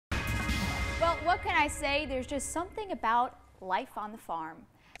what can I say? There's just something about life on the farm.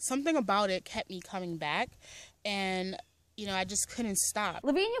 Something about it kept me coming back, and I just couldn't stop.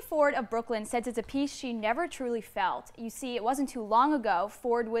 Laveenya Ford of Brooklyn says it's a peace she never truly felt. You see, it wasn't too long ago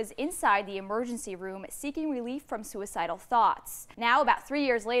Ford was inside the emergency room seeking relief from suicidal thoughts. Now, about 3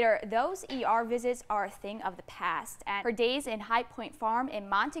 years later, those ER visits are a thing of the past, and her days in High Point Farm in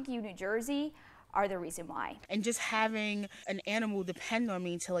Montague, New Jersey are the reason why. And just having an animal depend on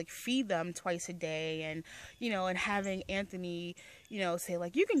me to feed them twice a day, and and having Anthony say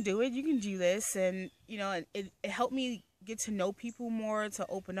you can do it, you can do this, and it helped me get to know people more, to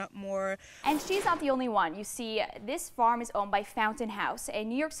open up more. And she's not the only one. You see, this farm is owned by Fountain House, a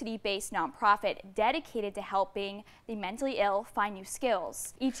New York City-based nonprofit dedicated to helping the mentally ill find new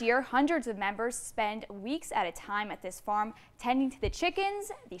skills. Each year, hundreds of members spend weeks at a time at this farm tending to the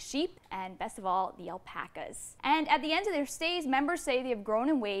chickens, the sheep, and best of all, the alpacas. And at the end of their stays, members say they have grown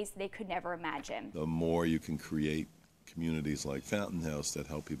in ways they could never imagine. The more you can create communities like Fountain House that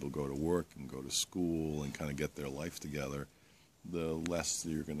help people go to work and go to school and kind of get their life together, the less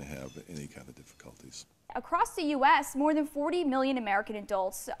you're going to have any kind of difficulties. Across the U.S., more than 40 million American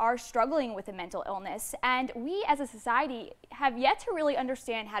adults are struggling with a mental illness, and we as a society have yet to really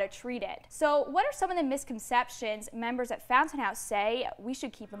understand how to treat it. So what are some of the misconceptions members at Fountain House say we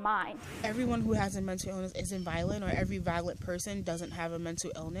should keep in mind? Everyone who has a mental illness isn't violent, or every violent person doesn't have a mental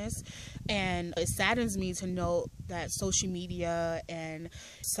illness. And it saddens me to know that social media and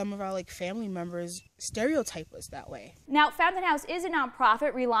some of our family members stereotype us that way. Now, Fountain House is a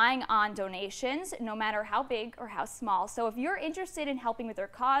nonprofit relying on donations, no matter how big or how small. So if you're interested in helping with their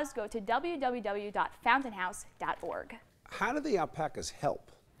cause, go to www.fountainhouse.org. How do the alpacas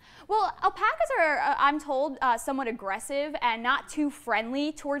help? Well, alpacas are, I'm told, somewhat aggressive and not too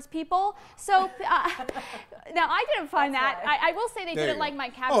friendly towards people. So now I didn't find that. I will say they didn't like my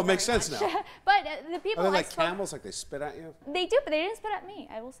camel. Oh, it makes sense now. But the people Are they like camels, like they spit at you? They do, but they didn't spit at me.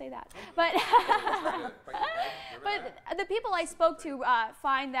 I will say that. But but the people I spoke to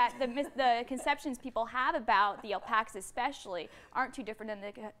find that the conceptions people have about the alpacas, especially, aren't too different than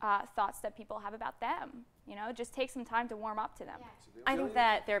the thoughts that people have about them. It just takes some time to warm up to them. I think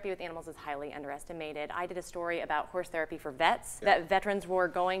that therapy with animals is highly underestimated. I did a story about horse therapy for vets that veterans were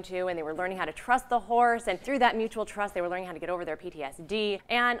going to, and they were learning how to trust the horse, and through that mutual trust, they were learning how to get over their PTSD.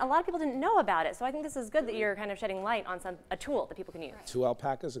 And a lot of people didn't know about it, so I think this is good that you're kind of shedding light on a tool that people can use. 2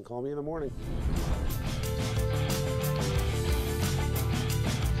 alpacas and call me in the morning.